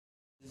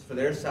for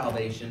their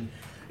salvation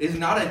is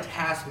not a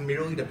task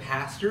merely to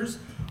pastors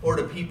or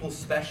to people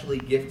specially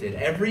gifted.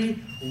 Every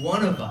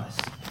one of us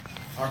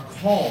are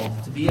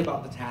called to be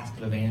about the task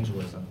of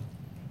evangelism.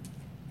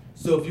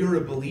 So if you're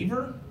a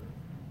believer,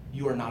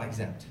 you are not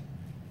exempt.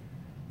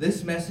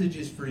 This message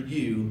is for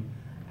you,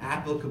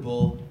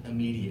 applicable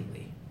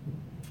immediately.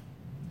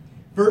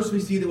 First, we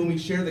see that when we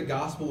share the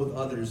gospel with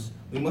others,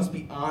 we must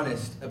be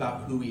honest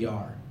about who we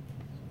are.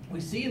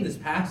 We see in this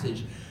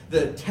passage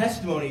the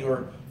testimony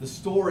or the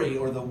story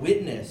or the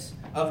witness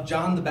of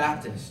John the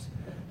Baptist.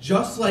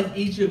 Just like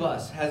each of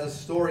us has a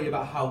story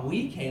about how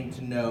we came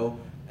to know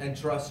and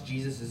trust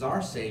Jesus as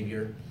our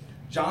Savior,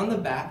 John the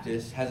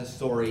Baptist has a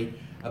story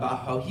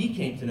about how he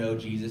came to know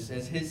Jesus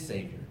as his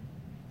Savior.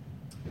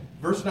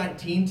 Verse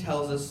 19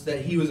 tells us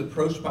that he was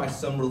approached by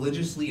some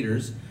religious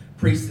leaders,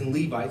 priests and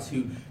Levites,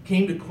 who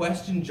came to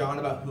question John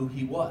about who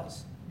he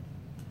was.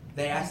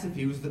 They asked if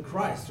he was the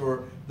Christ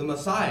or the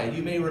Messiah.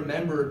 You may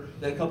remember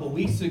that a couple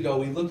weeks ago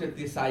we looked at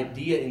this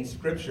idea in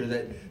Scripture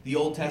that the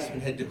Old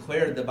Testament had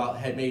declared about,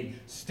 had made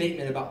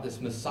statement about this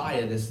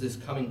Messiah, this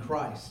coming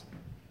Christ.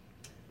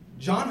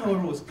 John,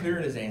 however, was clear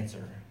in his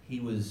answer.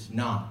 He was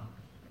not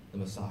the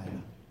Messiah.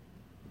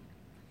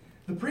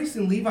 The priests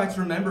and Levites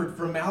remembered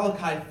from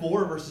Malachi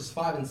 4, verses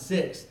 5 and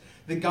 6,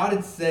 that God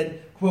had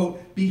said,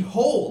 quote,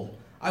 "Behold,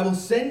 I will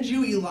send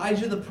you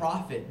Elijah the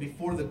prophet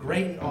before the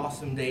great and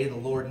awesome day of the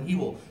Lord, and he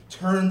will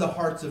turn the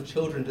hearts of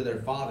children to their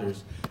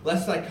fathers,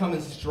 lest I come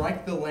and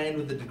strike the land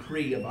with a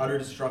decree of utter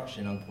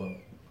destruction," unquote.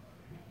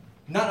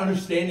 Not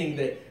understanding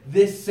that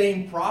this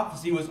same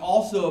prophecy was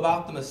also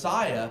about the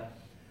Messiah,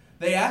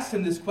 they asked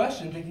him this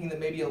question, thinking that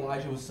maybe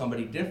Elijah was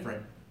somebody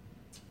different.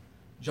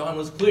 John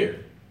was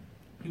clear.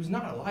 He was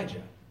not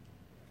Elijah.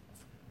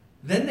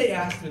 Then they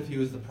asked him if he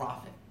was the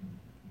prophet,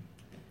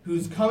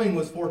 whose coming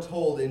was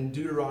foretold in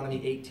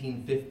Deuteronomy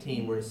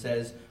 18:15, where it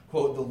says,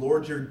 quote, "The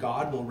Lord your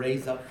God will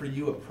raise up for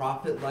you a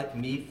prophet like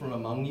me from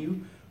among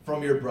you,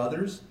 from your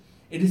brothers.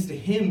 It is to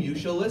him you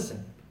shall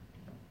listen."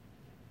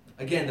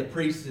 Again, the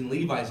priests and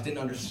Levites didn't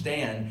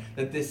understand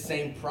that this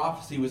same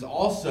prophecy was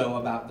also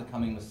about the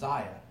coming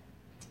Messiah.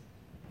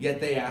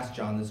 Yet they asked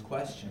John this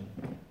question.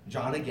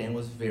 John again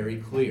was very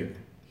clear.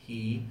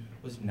 He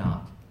was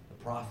not the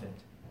prophet.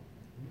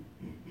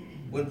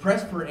 When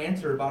pressed for an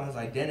answer about his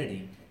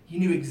identity, he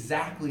knew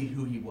exactly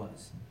who he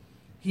was.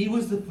 He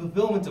was the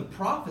fulfillment of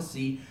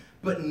prophecy,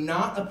 but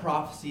not a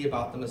prophecy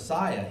about the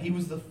Messiah. He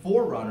was the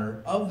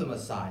forerunner of the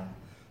Messiah,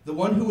 the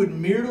one who would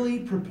merely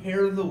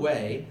prepare the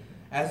way,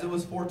 as it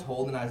was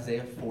foretold in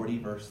Isaiah 40,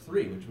 verse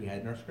 3, which we had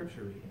in our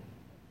scripture reading.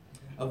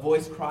 A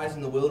voice cries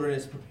in the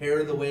wilderness,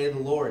 "Prepare the way of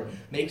the Lord.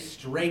 Make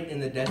straight in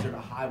the desert a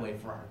highway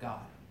for our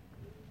God."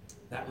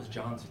 That was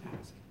John's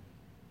task.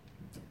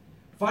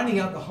 Finding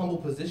out the humble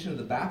position of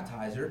the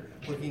baptizer,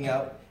 looking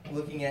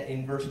at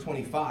in verse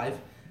 25,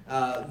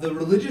 the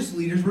religious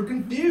leaders were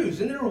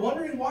confused, and they were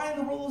wondering, why in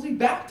the world was he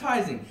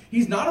baptizing?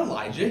 He's not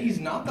Elijah, he's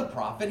not the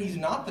prophet, he's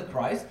not the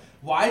Christ.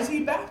 Why is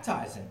he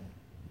baptizing?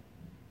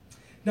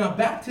 Now,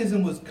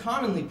 baptism was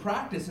commonly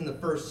practiced in the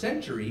first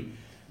century,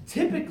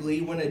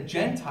 typically when a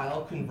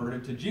Gentile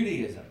converted to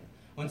Judaism.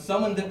 When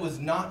someone that was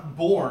not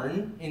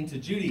born into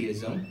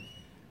Judaism,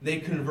 they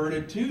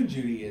converted to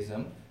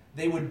Judaism,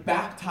 they would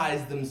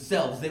baptize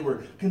themselves. They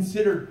were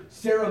considered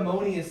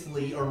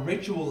ceremoniously or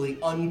ritually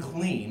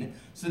unclean,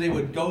 so they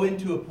would go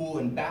into a pool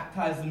and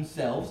baptize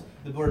themselves.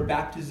 The word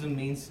baptism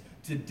means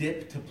to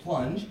dip, to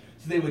plunge.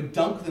 So they would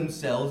dunk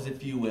themselves,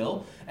 if you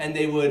will, and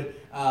they would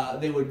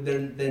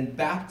then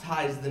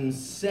baptize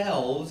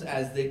themselves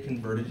as they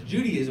converted to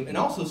Judaism. And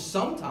also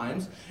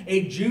sometimes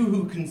a Jew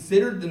who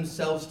considered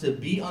themselves to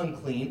be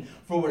unclean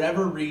for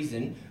whatever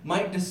reason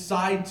might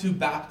decide to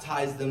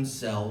baptize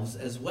themselves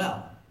as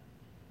well.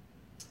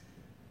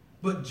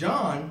 But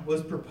John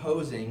was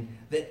proposing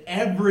that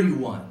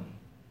everyone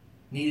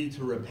needed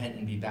to repent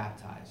and be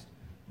baptized,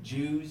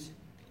 Jews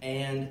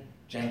and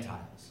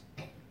Gentiles.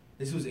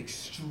 This was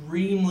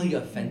extremely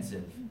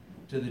offensive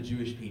to the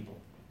Jewish people.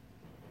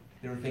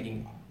 They were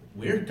thinking,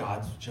 we're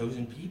God's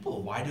chosen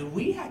people. Why do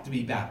we have to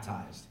be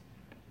baptized?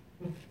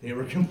 They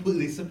were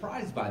completely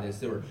surprised by this.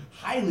 They were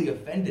highly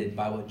offended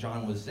by what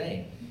John was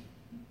saying.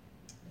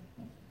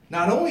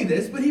 Not only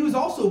this, but he was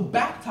also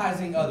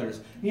baptizing others.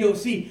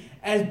 See,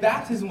 as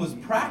baptism was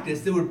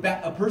practiced,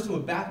 a person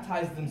would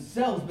baptize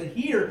themselves, but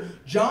here,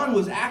 John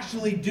was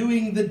actually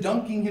doing the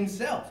dunking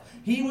himself.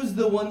 He was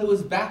the one that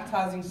was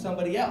baptizing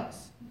somebody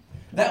else.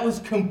 That was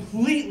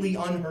completely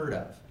unheard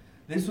of.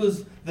 This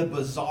was the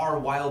bizarre,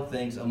 wild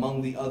things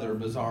among the other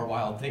bizarre,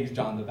 wild things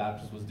John the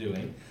Baptist was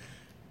doing.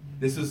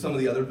 This was some of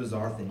the other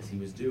bizarre things he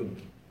was doing.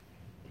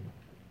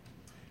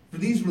 For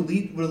these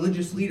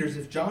religious leaders,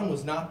 if John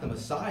was not the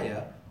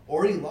Messiah,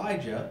 or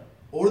Elijah,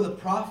 or the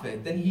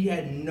prophet, then he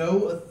had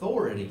no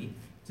authority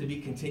to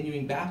be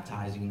continuing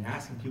baptizing and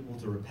asking people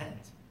to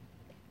repent.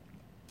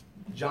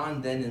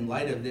 John then, in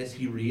light of this,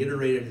 he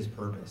reiterated his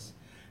purpose,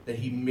 that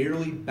he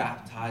merely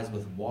baptized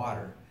with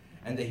water,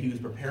 and that he was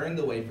preparing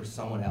the way for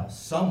someone else,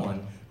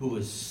 someone who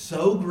was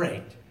so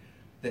great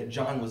that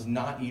John was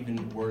not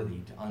even worthy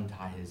to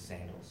untie his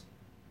sandals.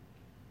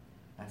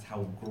 That's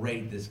how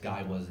great this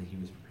guy was that he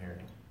was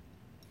preparing.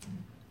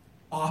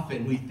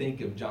 Often we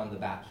think of John the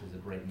Baptist as a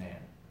great man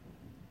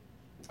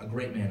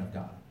of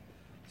God.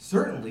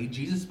 Certainly,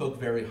 Jesus spoke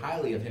very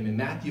highly of him. In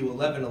Matthew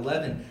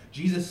 11:11,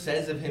 Jesus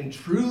says of him,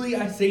 "Truly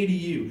I say to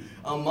you,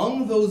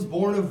 among those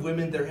born of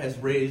women there has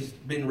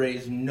been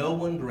raised no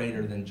one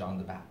greater than John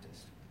the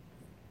Baptist."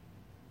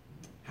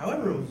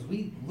 However, as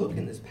we look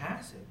in this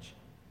passage,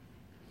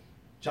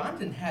 John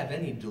didn't have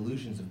any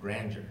delusions of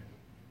grandeur.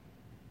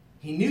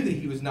 He knew that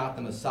he was not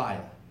the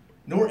Messiah,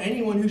 nor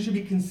anyone who should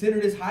be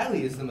considered as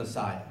highly as the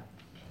Messiah.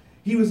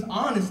 He was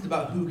honest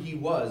about who he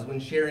was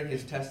when sharing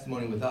his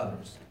testimony with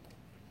others.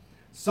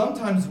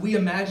 Sometimes we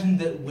imagine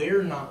that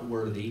we're not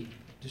worthy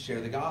to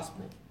share the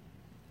gospel,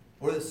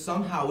 or that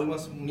somehow we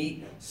must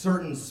meet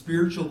certain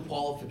spiritual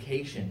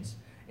qualifications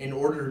in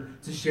order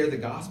to share the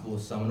gospel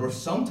with someone. Or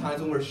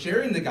sometimes when we're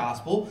sharing the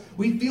gospel,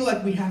 we feel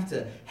like we have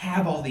to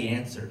have all the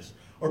answers,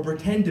 or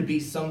pretend to be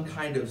some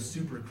kind of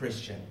super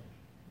Christian.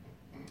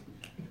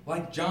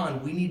 Like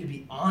John, we need to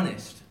be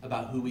honest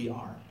about who we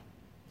are.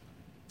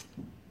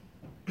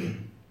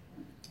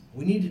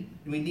 We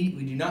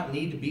do not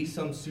need to be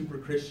some super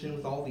Christian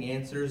with all the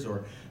answers,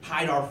 or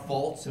hide our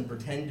faults and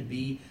pretend to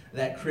be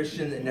that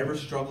Christian that never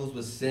struggles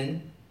with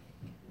sin.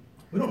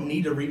 We don't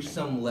need to reach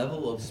some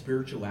level of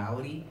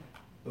spirituality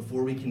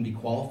before we can be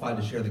qualified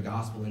to share the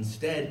gospel.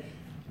 Instead,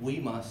 we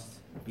must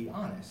be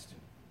honest.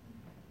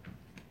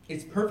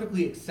 It's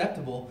perfectly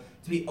acceptable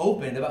to be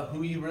open about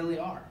who you really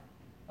are.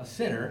 A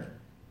sinner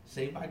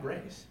saved by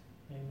grace.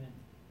 Amen.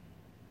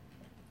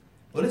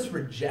 Let us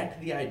reject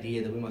the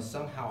idea that we must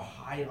somehow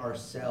hide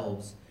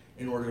ourselves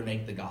in order to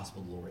make the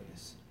gospel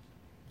glorious.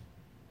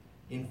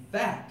 In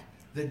fact,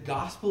 the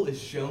gospel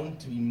is shown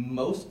to be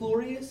most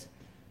glorious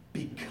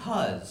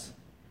because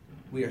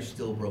we are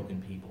still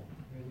broken people.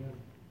 Amen.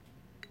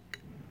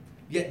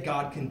 Yet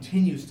God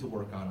continues to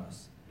work on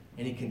us,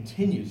 and he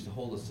continues to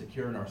hold us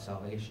secure in our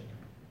salvation.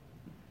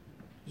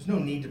 There's no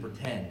need to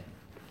pretend.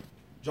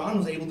 John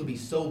was able to be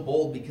so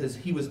bold because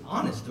he was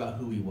honest about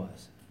who he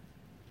was.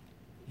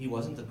 He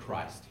wasn't the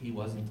Christ. He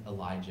wasn't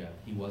Elijah.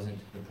 He wasn't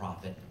the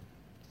prophet.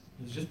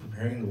 He was just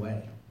preparing the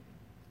way.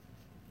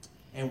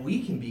 And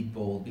we can be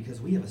bold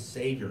because we have a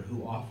Savior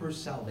who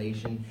offers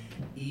salvation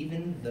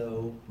even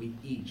though we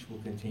each will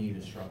continue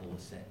to struggle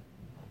with sin.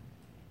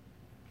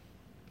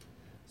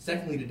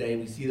 Secondly, today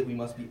we see that we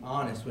must be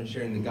honest when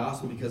sharing the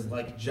gospel because,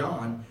 like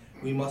John,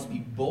 we must be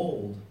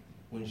bold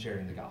when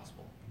sharing the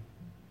gospel.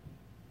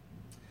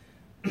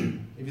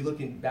 If you look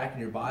back in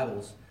your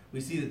Bibles,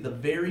 we see that the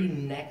very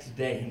next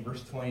day, in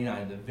verse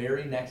 29, the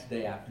very next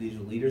day after these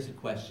leaders had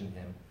questioned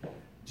him,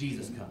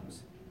 Jesus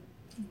comes.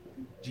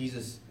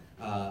 Jesus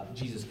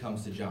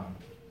comes to John.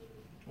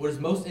 What is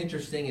most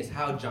interesting is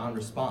how John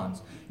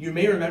responds. You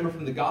may remember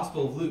from the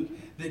Gospel of Luke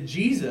that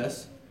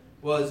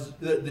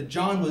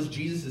John was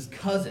Jesus'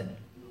 cousin,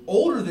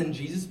 older than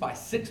Jesus by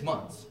 6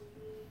 months.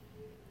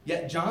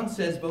 Yet John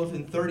says both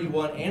in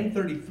 31 and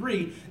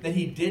 33 that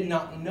he did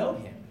not know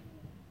him.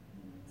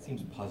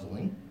 Seems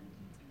puzzling.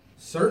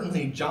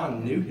 Certainly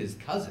John knew his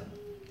cousin.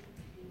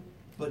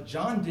 But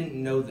John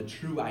didn't know the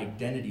true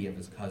identity of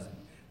his cousin.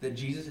 That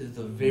Jesus is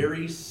the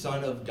very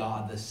Son of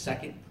God, the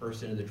second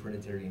person of the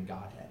Trinitarian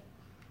Godhead.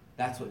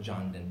 That's what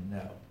John didn't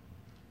know.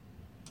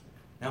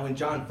 Now when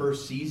John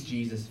first sees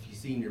Jesus, if you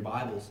see in your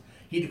Bibles,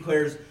 he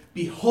declares,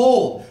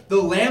 "Behold,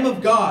 the Lamb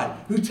of God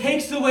who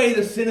takes away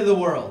the sin of the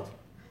world."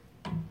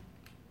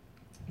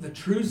 The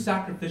true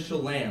sacrificial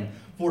lamb,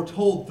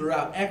 foretold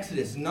throughout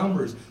Exodus,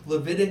 Numbers,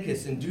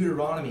 Leviticus, and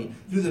Deuteronomy,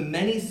 through the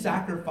many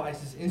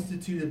sacrifices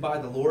instituted by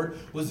the Lord,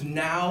 was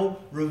now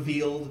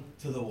revealed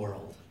to the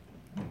world.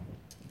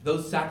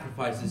 Those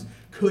sacrifices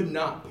could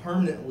not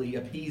permanently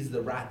appease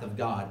the wrath of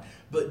God,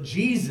 but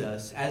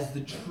Jesus, as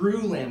the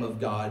true Lamb of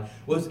God,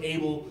 was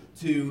able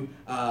to,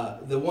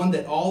 the one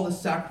that all the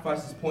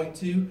sacrifices point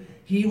to,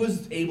 he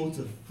was able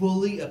to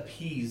fully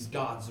appease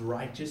God's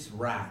righteous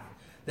wrath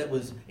that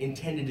was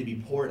intended to be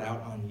poured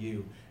out on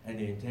you and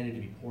intended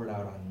to be poured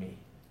out on me.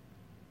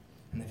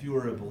 And if you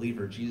are a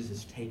believer, Jesus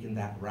has taken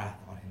that wrath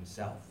on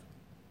himself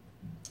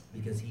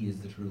because he is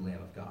the true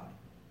Lamb of God.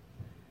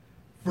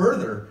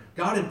 Further,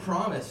 God had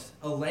promised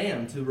a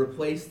lamb to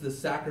replace the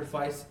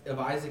sacrifice of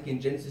Isaac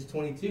in Genesis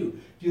 22.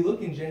 If you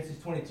look in Genesis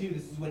 22,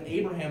 this is when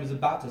Abraham is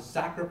about to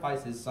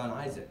sacrifice his son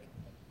Isaac.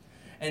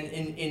 And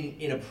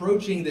in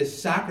approaching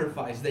this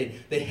sacrifice,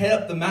 they head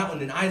up the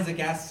mountain, and Isaac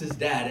asks his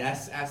dad,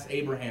 asks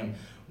Abraham,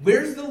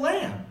 "Where's the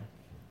lamb?"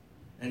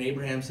 And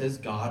Abraham says,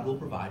 "God will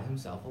provide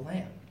himself a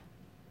lamb."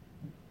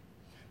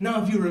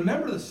 Now, if you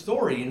remember the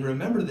story and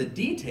remember the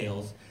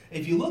details,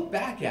 if you look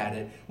back at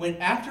it,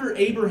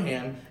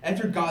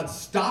 after God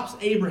stops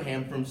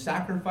Abraham from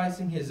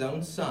sacrificing his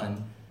own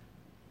son,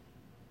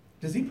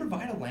 does he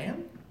provide a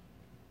lamb?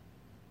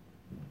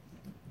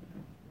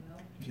 No.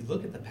 If you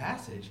look at the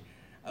passage,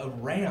 a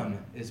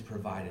ram is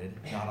provided,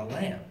 not a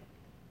lamb.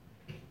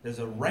 There's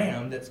a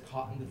ram that's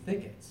caught in the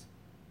thickets.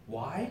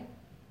 Why?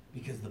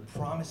 Because the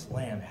promised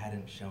lamb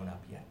hadn't shown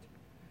up yet.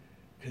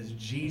 Because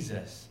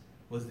Jesus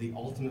was the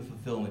ultimate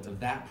fulfillment of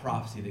that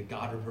prophecy that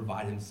God would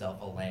provide himself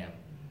a lamb.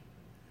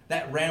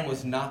 That ram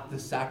was not the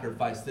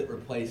sacrifice that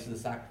replaced the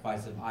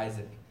sacrifice of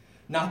Isaac,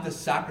 not the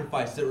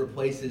sacrifice that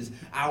replaces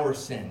our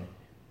sin.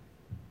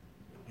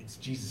 It's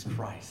Jesus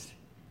Christ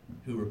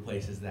who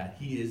replaces that.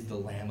 He is the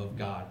Lamb of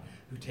God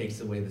who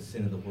takes away the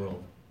sin of the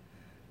world.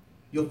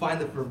 You'll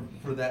find that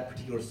for that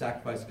particular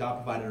sacrifice,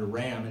 God provided a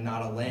ram and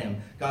not a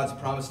lamb. God's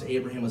promise to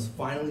Abraham was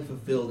finally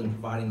fulfilled in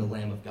providing the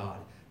Lamb of God,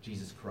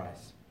 Jesus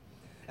Christ.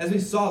 As we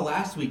saw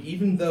last week,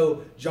 even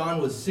though John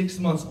was 6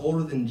 months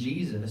older than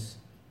Jesus,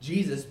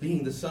 Jesus,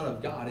 being the Son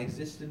of God,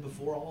 existed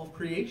before all of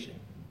creation.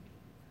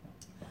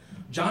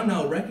 John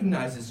now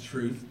recognizes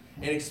truth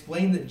and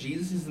explained that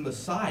Jesus is the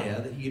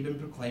Messiah that he had been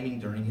proclaiming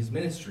during his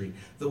ministry,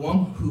 the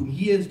one whom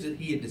he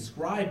had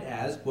described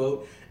as,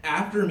 quote,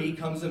 "After me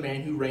comes a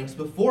man who ranks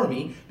before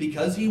me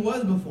because he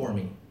was before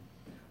me."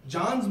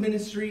 John's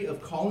ministry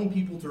of calling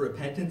people to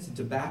repentance and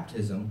to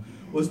baptism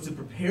was to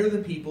prepare the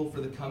people for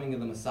the coming of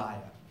the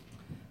Messiah.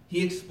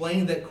 He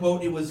explained that,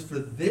 quote, "It was for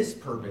this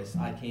purpose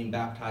I came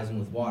baptizing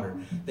with water,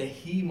 that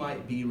he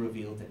might be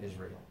revealed to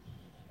Israel."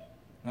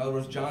 In other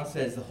words, John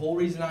says, the whole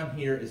reason I'm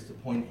here is to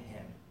point at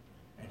him,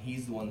 and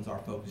he's the one that our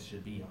focus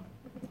should be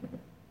on.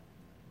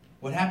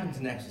 What happens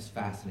next is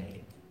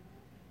fascinating.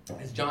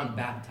 As John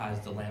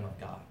baptized the Lamb of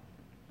God,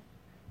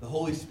 the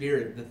Holy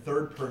Spirit, the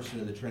third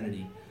person of the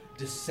Trinity,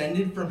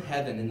 descended from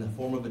heaven in the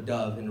form of a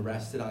dove and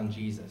rested on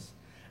Jesus,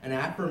 an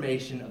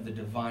affirmation of the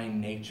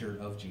divine nature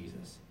of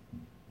Jesus.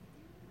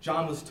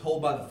 John was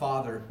told by the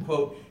Father,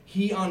 quote,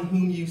 "He on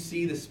whom you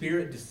see the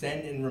Spirit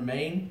descend and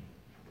remain,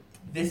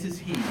 this is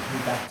he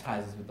who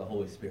baptizes with the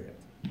Holy Spirit."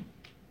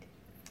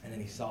 And then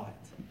he saw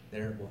it.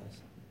 There it was.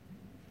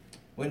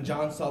 When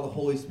John saw the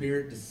Holy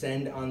Spirit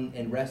descend on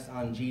and rest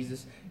on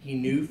Jesus, he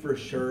knew for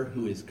sure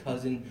who his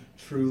cousin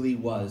truly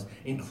was.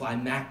 In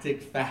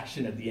climactic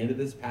fashion, at the end of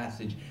this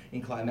passage,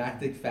 in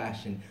climactic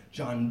fashion,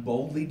 John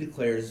boldly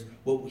declares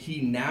what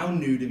he now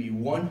knew to be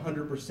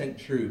 100%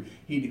 true.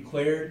 He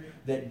declared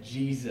that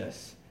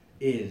Jesus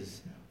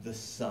is the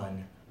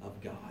Son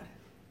of God.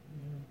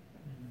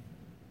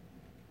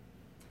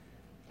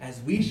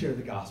 As we share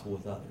the gospel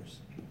with others,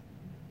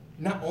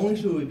 not only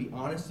should we be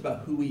honest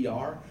about who we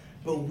are,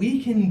 but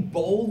we can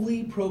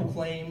boldly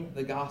proclaim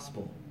the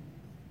gospel.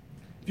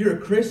 If you're a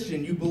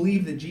Christian, you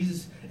believe that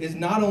Jesus is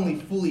not only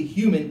fully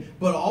human,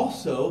 but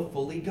also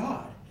fully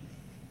God.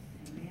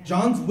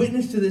 John's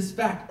witness to this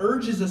fact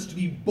urges us to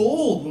be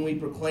bold when we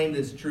proclaim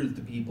this truth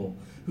to people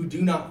who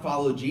do not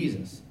follow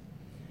Jesus.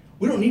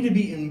 We don't need to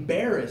be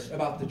embarrassed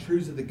about the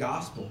truths of the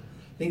gospel,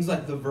 things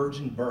like the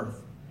virgin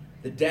birth,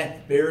 the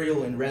death,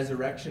 burial, and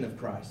resurrection of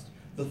Christ,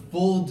 the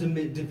full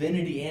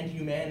divinity and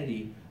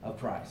humanity of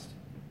Christ.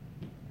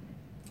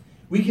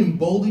 We can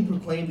boldly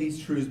proclaim these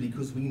truths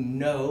because we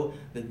know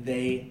that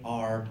they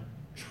are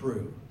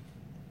true.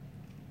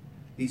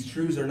 These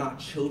truths are not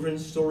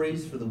children's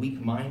stories for the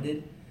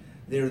weak-minded.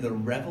 They are the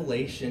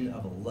revelation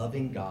of a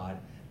loving God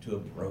to a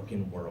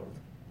broken world.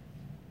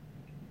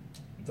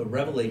 The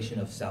revelation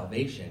of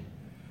salvation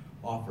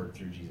offered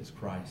through Jesus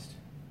Christ.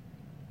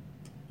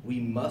 We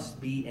must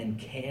be and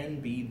can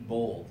be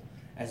bold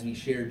as we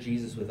share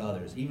Jesus with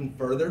others. Even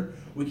further,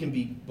 we can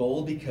be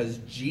bold because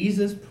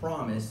Jesus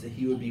promised that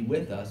he would be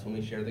with us when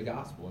we share the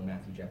gospel in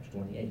Matthew chapter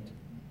 28.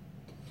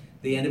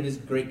 At the end of his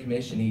great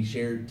commission, he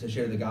shared to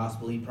share the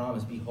gospel. He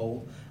promised,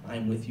 "Behold, I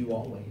am with you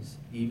always,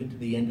 even to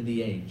the end of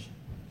the age."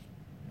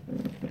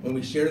 When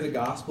we share the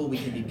gospel, we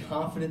can be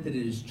confident that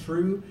it is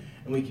true,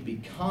 and we can be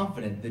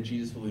confident that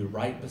Jesus will be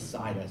right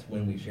beside us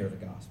when we share the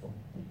gospel.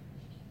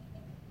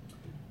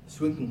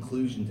 So in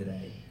conclusion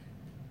today,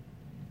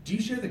 do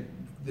you share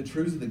the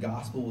truths of the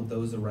gospel with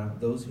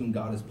those whom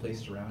God has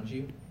placed around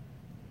you?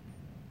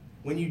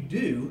 When you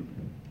do,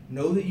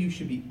 know that you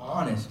should be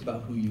honest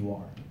about who you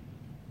are.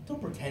 Don't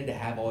pretend to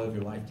have all of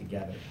your life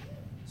together.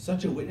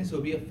 Such a witness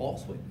would be a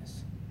false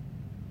witness.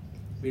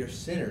 We are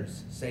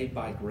sinners saved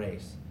by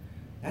grace.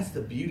 That's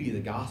the beauty of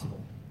the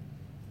gospel.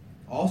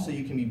 Also,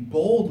 you can be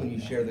bold when you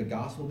share the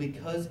gospel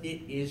because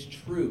it is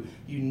true.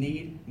 You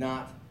need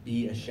not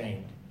be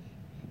ashamed.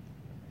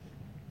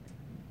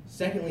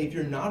 Secondly, if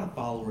you're not a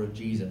follower of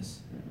Jesus,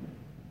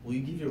 will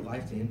you give your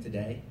life to him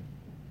today?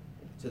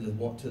 To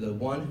the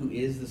one who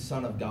is the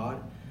Son of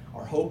God,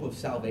 our hope of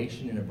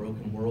salvation in a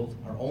broken world,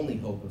 our only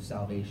hope of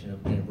salvation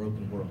in a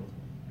broken world.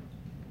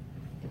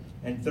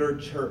 And third,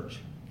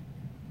 church,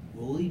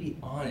 will we be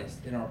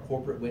honest in our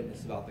corporate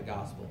witness about the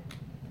gospel?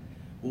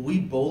 Will we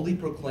boldly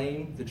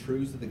proclaim the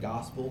truths of the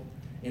gospel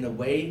in the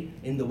way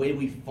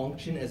we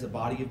function as a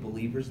body of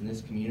believers in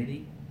this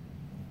community?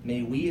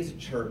 May we as a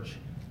church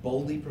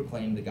boldly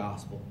proclaim the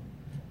gospel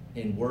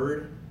in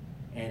word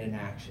and in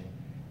action.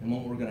 And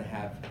when we're going to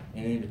have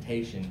an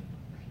invitation,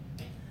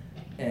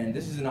 and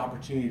this is an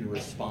opportunity to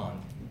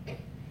respond.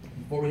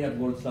 Before we have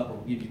Lord's Supper,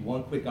 we'll give you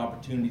one quick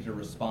opportunity to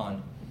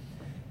respond.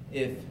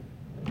 If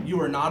you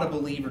are not a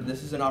believer,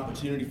 this is an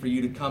opportunity for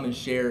you to come and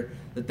share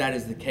that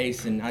is the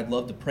case, and I'd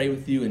love to pray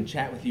with you and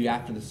chat with you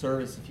after the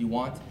service if you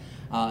want.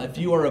 If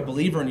you are a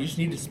believer and you just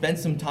need to spend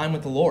some time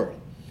with the Lord,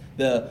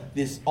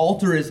 this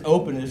altar is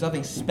open. There's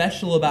nothing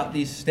special about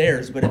these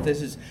stairs, but if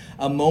this is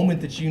a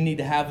moment that you need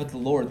to have with the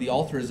Lord, the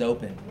altar is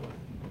open.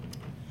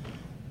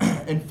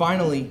 And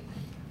finally,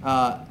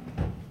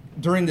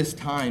 during this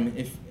time,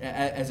 if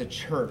as a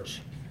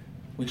church,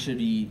 we should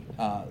be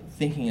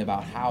thinking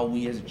about how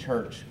we as a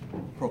church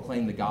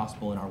proclaim the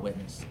gospel in our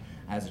witness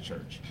as a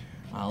church.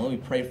 Let me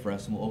pray for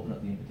us, and we'll open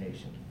up the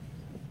invitation.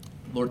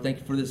 Lord, thank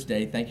you for this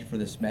day. Thank you for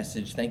this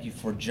message. Thank you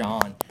for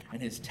John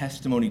and his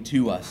testimony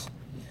to us.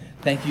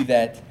 Thank you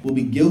that we'll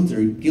be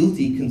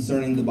guilty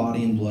concerning the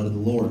body and blood of the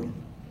Lord.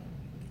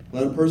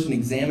 Let a person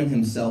examine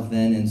himself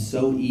then, and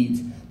so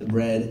eat the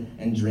bread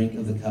and drink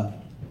of the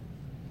cup.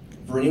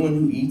 For anyone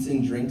who eats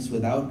and drinks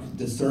without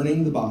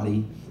discerning the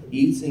body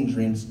eats and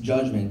drinks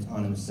judgment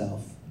on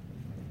himself.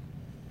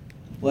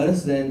 Let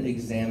us then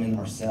examine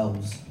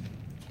ourselves.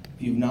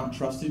 If you've not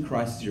trusted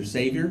Christ as your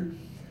Savior,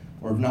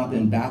 or have not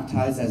been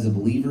baptized as a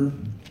believer,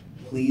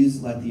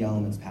 please let the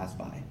elements pass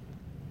by.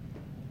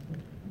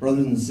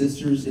 Brothers and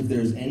sisters, if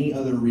there's any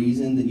other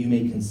reason that you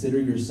may consider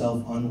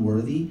yourself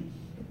unworthy,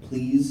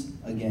 please,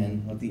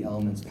 again, let the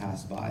elements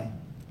pass by.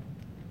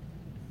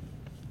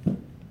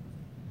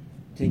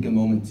 Take a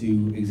moment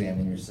to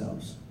examine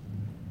yourselves.